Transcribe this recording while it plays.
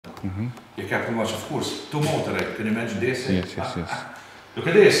You Captain Watch, of course, two motor, can you imagine this? Yes, yes, yes. Look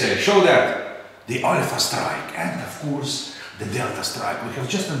at this, show that. The Alpha Strike and of course the Delta Strike. We have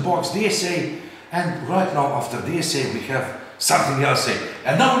just unboxed this, and right now after this, we have something else.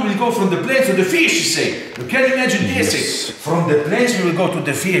 And now we will go from the planes to the fish, You can imagine this, From the planes we will go to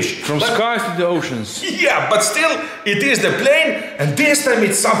the fish. From skies to the oceans. Yeah, but still it is the plane, and this time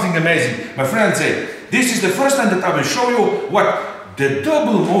it's something amazing. My friends, this is the first time that I will show you what the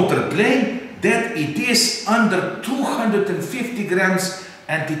double motor plane, that it is under 250 grams,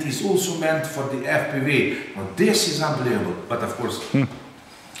 and it is also meant for the FPV. Now this is unbelievable, but of course,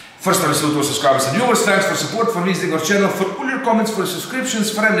 first I will salute our subscribers and viewers. Thanks for support, for visiting our channel, for all your comments, for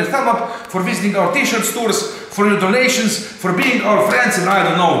subscriptions, for any thumb up, for visiting our t-shirt stores, for your donations, for being our friends, and I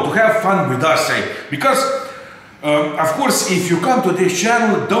don't know, to have fun with us, Because, of course, if you come to this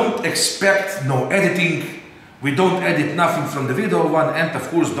channel, don't expect no editing. We don't edit nothing from the video one, and of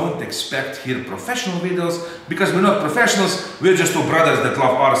course don't expect here professional videos, because we're not professionals, we're just two brothers that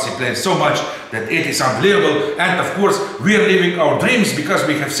love RC planes so much that it is unbelievable. And of course we're living our dreams, because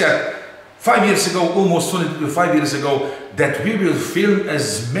we have said 5 years ago, almost 5 years ago, that we will film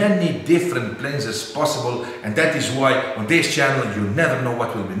as many different planes as possible, and that is why on this channel you never know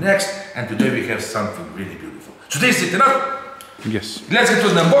what will be next, and today we have something really beautiful. So this is enough? Yes. Let's get to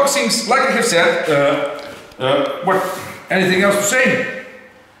the unboxings. Like I have said, what? Anything else to say?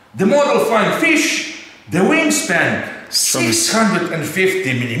 The model Flying Fish, the wingspan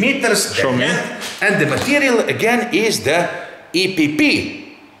 650 millimeters, and the material again is the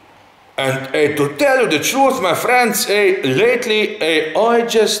EPP. And to tell you the truth, my friends, lately I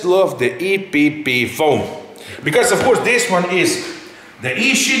just love the EPP foam, because of course this one is the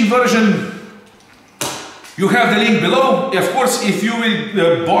Eachine version. You have the link below. Of course, if you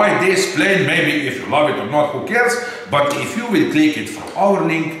will buy this plane, maybe if you love it or not, who cares? But if you will click it from our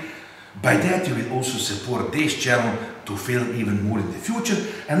link, by that you will also support this channel to film even more in the future.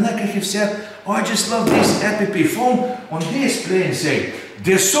 And like I have said, I just love this EPP foam on this plane.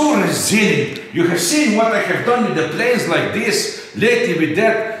 They're so resilient. You have seen what I have done with the planes like this lately with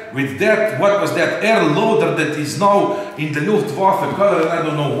that, what was that air loader that is now in the Luftwaffe color, and I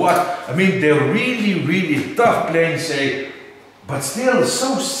don't know what. I mean, they're really, really tough planes, but still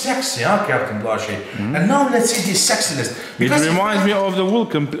so sexy, huh, Captain Blashe? And now let's see this sexiness. It reminds me of the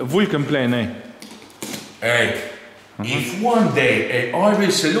Vulcan plane, If one day I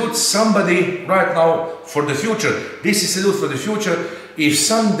will salute somebody right now for the future, this is salute for the future, if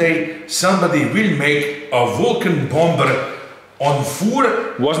someday somebody will make a Vulcan bomber on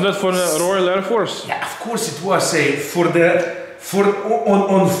 4. Wasn't that for the Royal Air Force? Yeah, of course it was.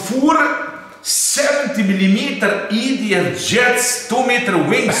 On 4 70mm EDF jets, 2-meter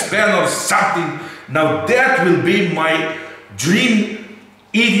wingspan or something. Now that will be my dream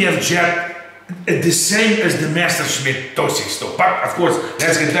EDF jet, the same as the Messerschmitt 262. But of course,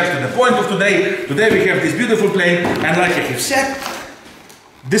 let's get back to the point of today. Today we have this beautiful plane, and like I have said,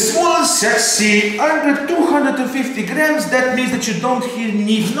 the small, sexy, under 250 grams, that means that you don't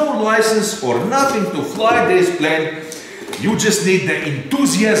need no license or nothing to fly this plane. You just need the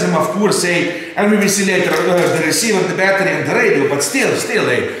enthusiasm, of course, and we will see later the receiver, the battery, and the radio, but still,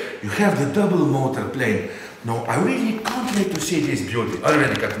 you have the double motor plane. Now, I really can't wait to see this beauty. Are you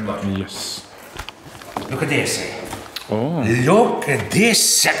ready, Captain Black? Yes. Look at this, Oh. Look at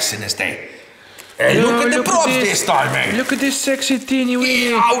this sexiness, look at the props this time, Look at this sexy teeny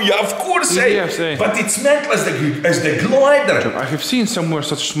weeny. Oh, yeah, of course, Yes, But it's meant as the glider. I have seen somewhere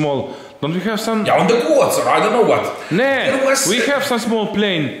such small. Don't we have some? Yeah, on the quads, or I don't know what. Nah, we have some small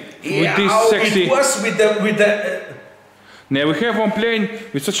plane with this sexy. It was with the. Nah, we have one plane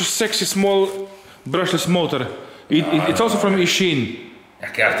with such a sexy small brushless motor. It's also from Eachine. Yeah,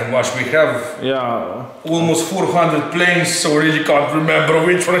 Captain Wash, we have almost 400 planes, so I really can't remember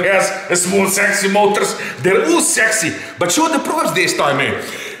which one has a small sexy motors. They're all sexy, but show the props this time,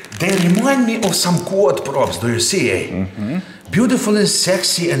 They remind me of some quad props, do you see, Beautiful and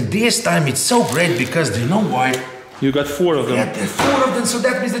sexy, and this time it's so great because, do you know why? You got 4 of them. Yeah, there are 4 of them, so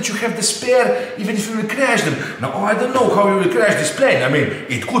that means that you have the spare, even if you will crash them. Now, I don't know how you will crash this plane. I mean,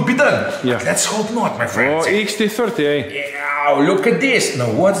 it could be done. Yeah. But let's hope not, my friends. Oh, XT30, Yeah, look at this.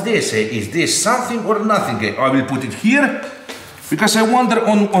 Now, what's this, Is this something or nothing, I will put it here, because I wonder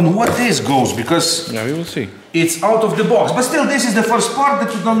on what this goes, because... Yeah, we will see. It's out of the box. But still, this is the first part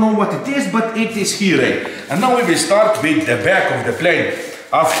that you don't know what it is, but it is here, And now we will start with the back of the plane.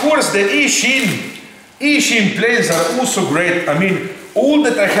 Of course, the Eachine planes are also great. I mean, all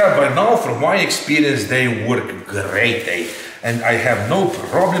that I have by now, from my experience, they work great, And I have no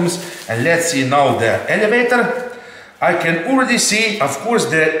problems. And let's see now the elevator. I can already see, of course,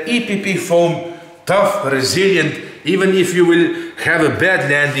 the EPP foam, tough, resilient. Even if you will have a bad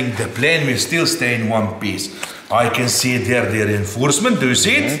landing, the plane will still stay in one piece. I can see there the reinforcement. Do you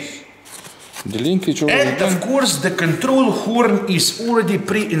see it? The linkage already And done. of course, the control horn is already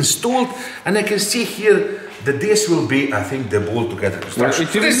pre-installed, and I can see here that this will be, I think, the bolt together construction.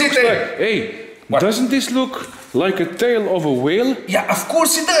 It really looks like, hey, doesn't this look like a tail of a whale? Yeah, of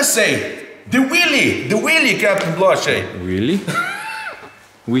course it does, say. The wheelie, Captain Blush, eh? Really?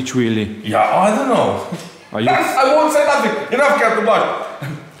 Which wheelie? Yeah, I don't know. Are you? I won't say nothing. Enough, Captain Blush.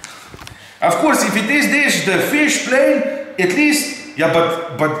 Of course, if it is this, the fish plane, at least, yeah,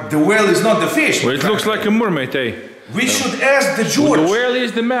 but the whale is not the fish. Well, it looks like a mermaid, eh? We should ask the George. The whale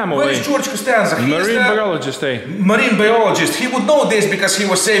is the mammal, Where eh? is George Costanza? He is Marine the biologist, eh? marine biologist. He would know this because he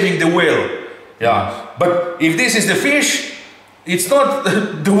was saving the whale. Yeah, but if this is the fish, it's not,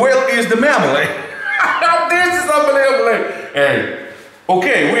 the whale is the mammal, eh? This is unbelievable, eh? Hey.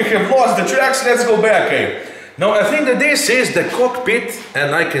 Okay, we have lost the tracks, let's go back, eh? Now I think that this is the cockpit,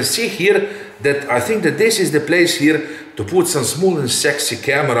 and I can see here that I think that this is the place here to put some small and sexy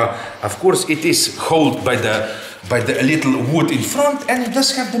camera. Of course it is held by the little wood in front, and it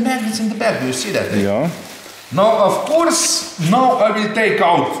does have the magnets in the back. Do you see that? Eh? Yeah. Now of course, now I will take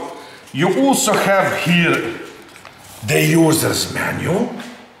out. You also have here the user's manual.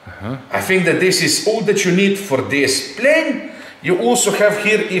 I think that this is all that you need for this plane. You also have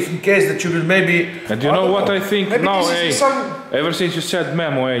here, if in case that you will maybe... And do you know what I think maybe now, this eh? is Ever since you said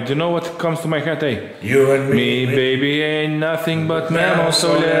mammal, eh? Do you know what comes to my head, eh? You and Me, baby, ain't nothing but mammal,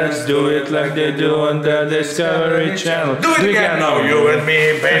 so let's do it like they do on the Discovery Channel. Do it again now, you and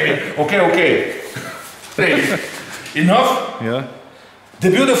me, baby. Okay. Hey, enough? Yeah. The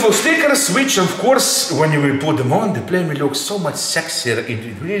beautiful stickers, which of course, when you will put them on, the plane will look so much sexier. It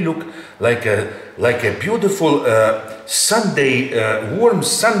will really look like a beautiful warm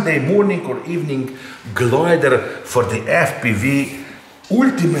Sunday morning or evening glider for the FPV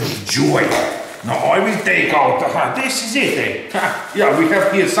ultimate joy. Now I will take out, this is it, eh? Yeah, we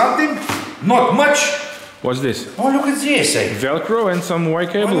have here something, not much. What's this? Oh, look at this, eh? Velcro and some wire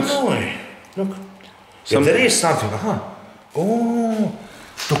cables. Oh, no, eh? Look. Yeah, there is something, Oh.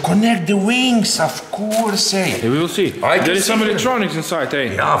 To connect the wings, of course, eh? We will see. There is some electronics inside,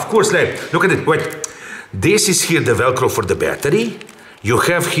 eh? Yeah, of course, look at it, wait. This is here the Velcro for the battery. You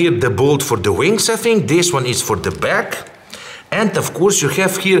have here the bolt for the wings, I think. This one is for the back. And of course you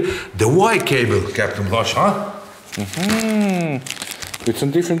have here the Y cable, Captain Blush, huh? With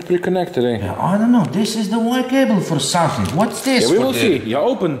some different pre-connected, eh? Yeah, I don't know, this is the Y cable for something. What's this? Yeah, we will see. Yeah,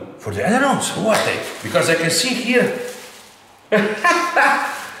 open. For the ailerons, what, eh? Because I can see here...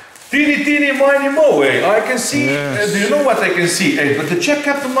 Teeny miny mo, eh? I can see, do you know what I can see, eh? But the check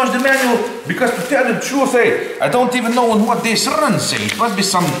Captain Blush, the manual, because to tell the truth, eh, I don't even know on what this runs, eh? It must be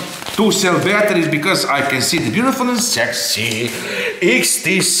some 2-cell batteries, because I can see the beautiful and sexy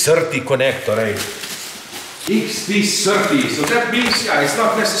XT30 connector, eh? XT30, so that means, yeah, it's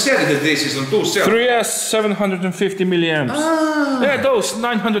not necessary that this is on 2-cell. 3S 750 milliamps. Yeah, those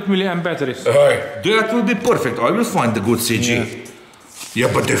 900 milliamp batteries. That will be perfect. I will find the good CG. Yeah,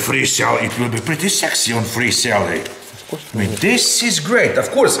 but the free cell, it will be pretty sexy on free cell, eh? I mean, this is great.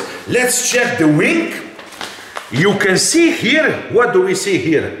 Of course, let's check the wing. You can see here, what do we see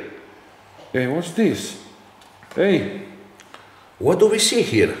here? Hey, what's this? Hey. What do we see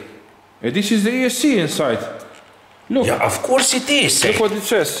here? Hey, this is the ESC inside. Look. Yeah, of course it is. Look what it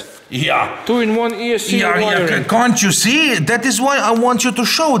says. Yeah. 2-in-1 ESC wiring. Can't you see? That is why I want you to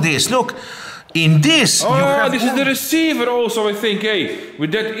show this. Look. In this, you have... this is the receiver also, I think, hey,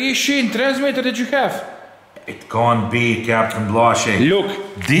 with that Eachine transmitter that you have. It can't be, Captain Blush. Look,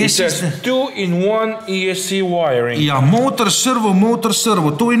 this is 2-in-1 ESC wiring. Yeah, motor servo,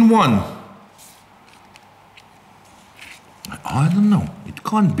 2-in-1. I don't know, it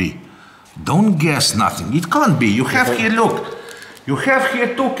can't be. Don't guess nothing, it can't be. You have here, look, you have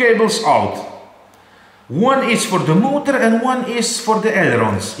here 2 cables out. One is for the motor and one is for the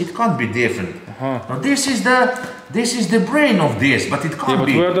ailerons. It can't be different. Now this is the brain of this, but it can't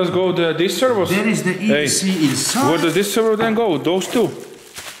be. But where does go these servos? There is the ESC inside. Where does this servo then go? Those two?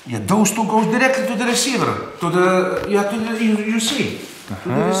 Yeah, those two goes directly to the receiver. To the you see. To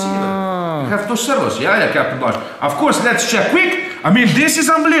the receiver. You have 2 servos. Yeah, Captain Blush. Of course, let's check quick. I mean, this is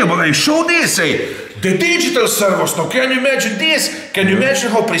unbelievable. I show this. The digital servos. Now, can you imagine this? Can you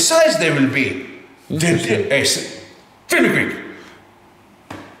imagine how precise they will be? Tell me quick.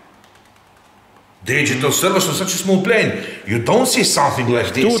 Digital servos on such a small plane. You don't see something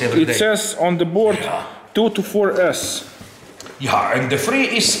like this every day. It says on the board 2 to 4S. Yeah, and the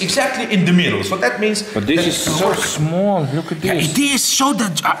free is exactly in the middle. So that means. But this is so small. Look at this. Yeah, it is. Show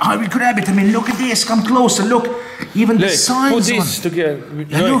that. I will grab it. I mean, look at this. Come closer. Look, even the signs. Put this together.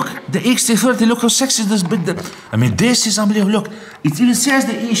 Yeah, look, the XT30. Look how sexy this bit. I mean, this is unbelievable. Look, it even says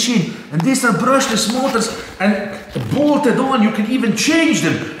the Eachine, and these are brushless motors and bolted on. You can even change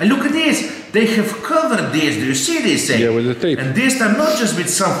them. And look at this. They have covered this. Do you see this? Yeah, with the tape. And this time not just with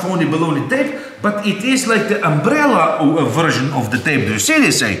some phony baloney tape, but it is like the umbrella version of the tape. Do you see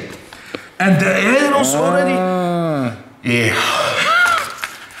this? And the ailerons already. Yeah.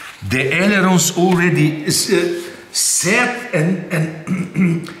 The ailerons already set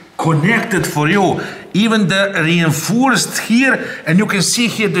and connected for you. Even the reinforced here, and you can see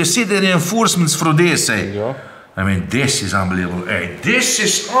here. Do you see the reinforcements for this? Yeah. I mean, this is unbelievable. This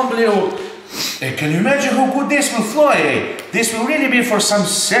is unbelievable. Can you imagine how good this will fly? This will really be for some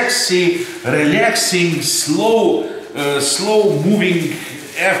sexy, relaxing, slow moving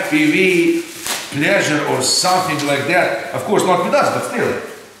FPV pleasure or something like that. Of course, not with us, but still.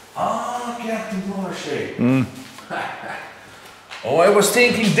 Ah, Captain Blanche. Oh, I was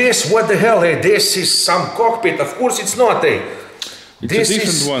thinking this. What the hell? This is some cockpit. Of course, it's not. It's a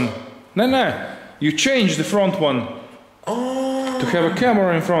different one. No. You change the front one. Oh. To have a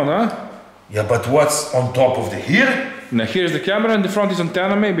camera in front, huh? Yeah, but what's on top of the here? Now here's the camera and the front is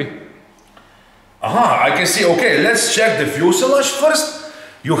antenna, maybe. Aha, I can see. Okay, let's check the fuselage first.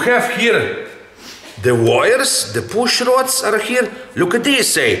 You have here the wires, the push rods are here. Look at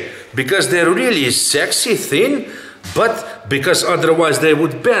this, because they're really sexy, thin, but because otherwise they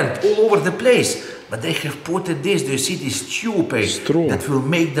would bend all over the place. But they have put this, do you see this tube, that will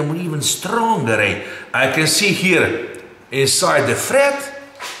make them even stronger, I can see here inside the fret.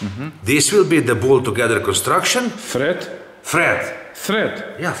 This will be the bolt together construction. Thread?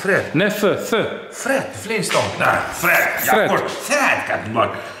 Thread. Yeah, thread. Ne, Thread, Flintstone. Thread. Yeah, of course. Thread, Captain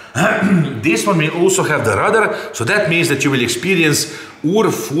Blood. This one will also have the rudder, so that means that you will experience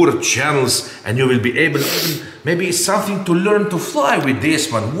 4 channels and you will be able, maybe something to learn to fly with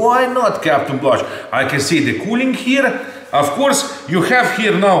this one. Why not, Captain Blush? I can see the cooling here. Of course, you have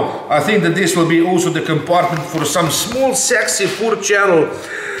here now, I think that this will be also the compartment for some small, sexy 4-channel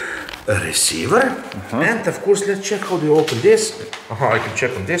receiver. And of course, let's check how they open this. I can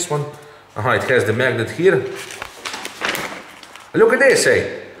check on this one. It has the magnet here. Look at this,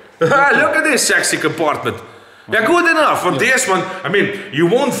 Look at this sexy compartment. Yeah, good enough on this one. I mean, you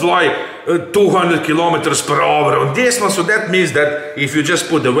won't fly 200 kilometers per hour on this one, so that means that if you just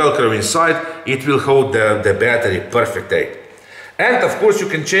put the Velcro inside, it will hold the battery perfectly. And of course, you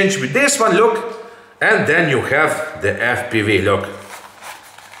can change with this one, look, and then you have the FPV, look.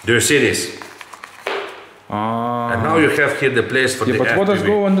 Do you see this? And now you have here the place for the but FPV. What does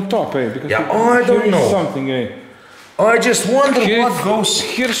go on the top, Because I don't know. Something, I just wonder what goes.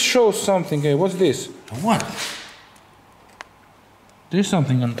 Here shows something, What's this? What? There's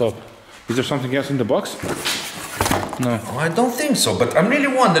something on top. Is there something else in the box? No. I don't think so, but I'm really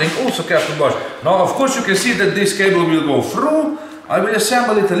wondering also, Captain Bosch. Now, of course, you can see that this cable will go through. I will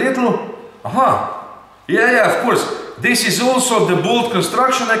assemble it a little. Yeah, of course. This is also the bolt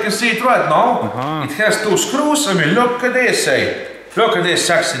construction. I can see it right now. It has 2 screws. I mean, look at this, Look at this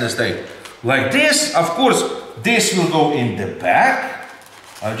sexiness, Like this, of course, this will go in the back.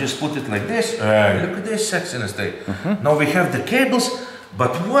 I'll just put it like this. Look at this sexiness, Now we have the cables,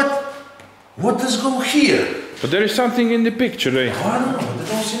 but what does go here? But there is something in the picture, I don't know, but I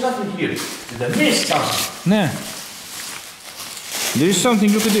don't see nothing here. Did I miss something? No. There is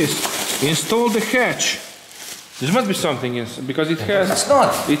something, look at this. Install the hatch. There must be something in, because it has... It's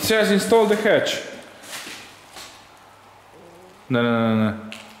not. It says install the hatch. No.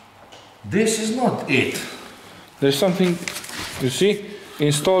 This is not it. There's something, you see?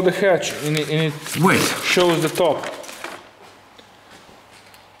 Install the hatch, and it shows the top.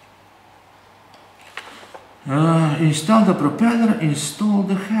 Install the propeller, install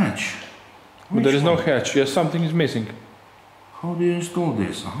the hatch. But there is no hatch, yes, something is missing. How do you install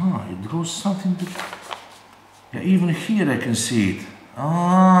this? It goes something to... Yeah, even here I can see it.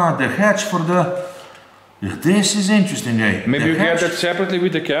 The hatch for the... Yeah, this is interesting, Maybe you get that separately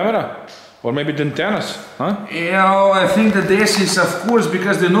with the camera? Or maybe the antennas, huh? Yeah, I think that this is, of course,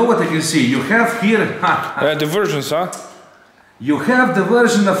 because they know what I can see. You have here... the versions, huh? You have the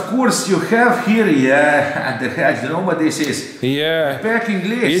version, of course, you have here, the hatch, you know what this is? Yeah. Packing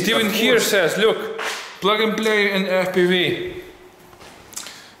list. It even here says, look, plug and play in FPV.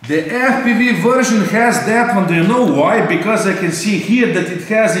 The FPV version has that one, do you know why? Because I can see here that it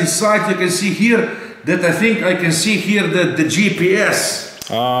has inside, you can see here, that I think I can see here the GPS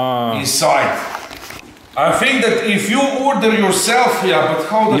inside. I think that if you order yourself, yeah, but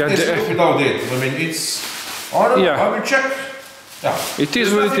how does this look without it? I mean, it's... I don't know, I will check. Yeah. It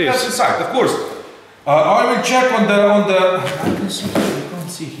is what it is. Inside, of course. I will check on the... I can see, you can't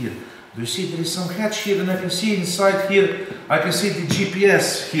see here. Do you see there is some hatch here, and I can see inside here, I can see the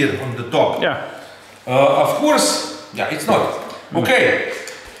GPS here on the top. Yeah. Of course, yeah, it's not. Okay.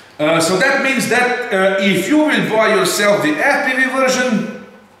 So that means that if you will buy yourself the FPV version,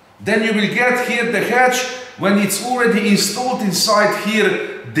 then you will get here the hatch when it's already installed inside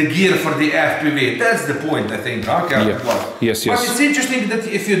here the gear for the FPV. That's the point, I think. Okay. Yeah. Yes, But it's interesting that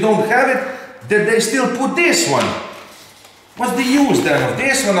if you don't have it, that they still put this one. What's the use then of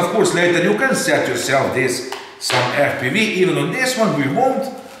this one? Of course, later you can set yourself this some FPV. Even on this one, we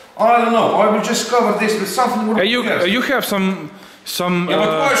won't. I don't know. I will just cover this with something more. You have some. Yeah,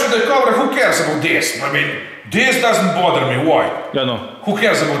 but why should I cover? Who cares about this? I mean, this doesn't bother me. Why? Yeah, no. Who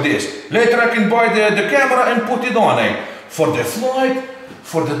cares about this? Later I can buy the camera and put it on. For the flight,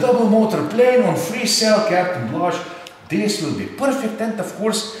 for the double motor plane on free cell, Captain Blush, this will be perfect. And of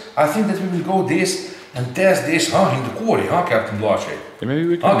course, I think that we will go this and test this in the quarry, Captain Blush. Yeah, maybe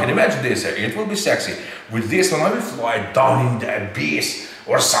we can. Can you imagine this? It will be sexy. With this one, I will fly down in the abyss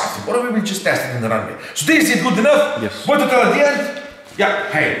or something, or we will just test it in the runway. So this is good enough? Yes. What to tell at the end?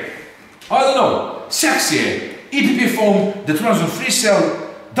 Yeah, hey, I don't know, sexy, EPP foam that runs on free cell,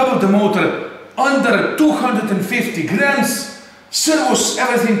 double the motor, under 250 grams, servos,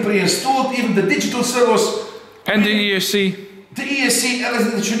 everything pre-installed, even the digital servos. And the ESC. The ESC,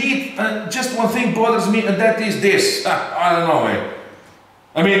 everything that you need. Just one thing bothers me, and that is this. I don't know,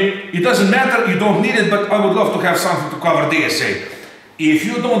 I mean, it doesn't matter, you don't need it, but I would love to have something to cover this. If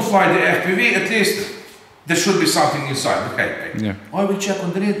you don't find the FPV, at least there should be something inside. Okay. Yeah. I will check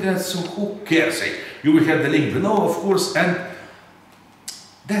on the internet, so who cares? You will have the link below, of course, and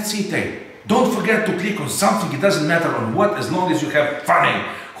that's it. Don't forget to click on something, it doesn't matter on what, as long as you have fun.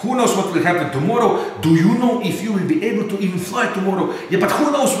 Who knows what will happen tomorrow? Do you know if you will be able to even fly tomorrow? Yeah, but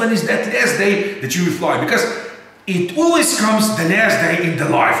who knows when is that last day that you will fly? Because it always comes the last day in the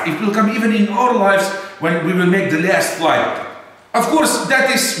life. It will come even in our lives when we will make the last flight. Of course,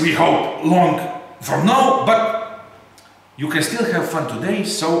 that is, we hope, long from now, but you can still have fun today,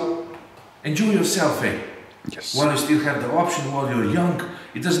 so enjoy yourself, Yes. While you still have the option, while you're young.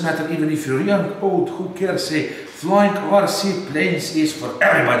 It doesn't matter even if you're young, old, who cares, flying RC planes is for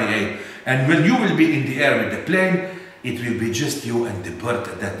everybody, And when you will be in the air with the plane, it will be just you and the bird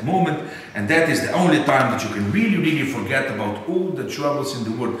at that moment, and that is the only time that you can really forget about all the troubles in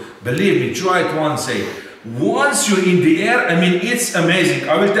the world. Believe me, try it once, Once you're in the air, I mean, it's amazing.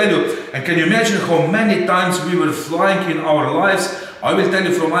 I will tell you, and can you imagine how many times we were flying in our lives? I will tell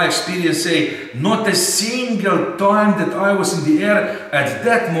you from my experience, not a single time that I was in the air at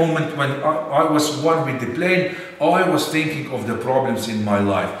that moment when I was one with the plane, I was thinking of the problems in my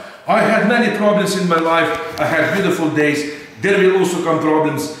life. I had many problems in my life, I had beautiful days, there will also come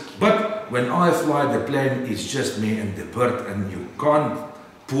problems, but when I fly the plane, it's just me and the bird, and you can't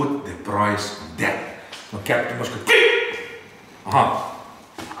put the price on that. Captain must go,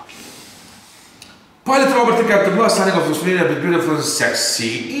 Pilot Robert and Captain Blush signing off Australia with beautiful and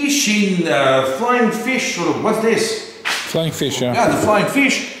sexy Eachine flying fish, or what's this? Flying fish, yeah. Yeah, the flying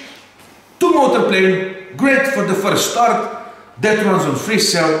fish. 2-motor plane, great for the first start. That runs on free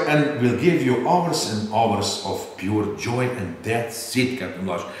cell and will give you hours and hours of pure joy, and that's it, Captain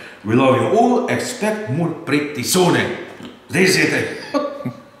Blush. We love you all, expect more pretty soon. This is it.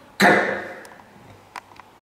 Cut.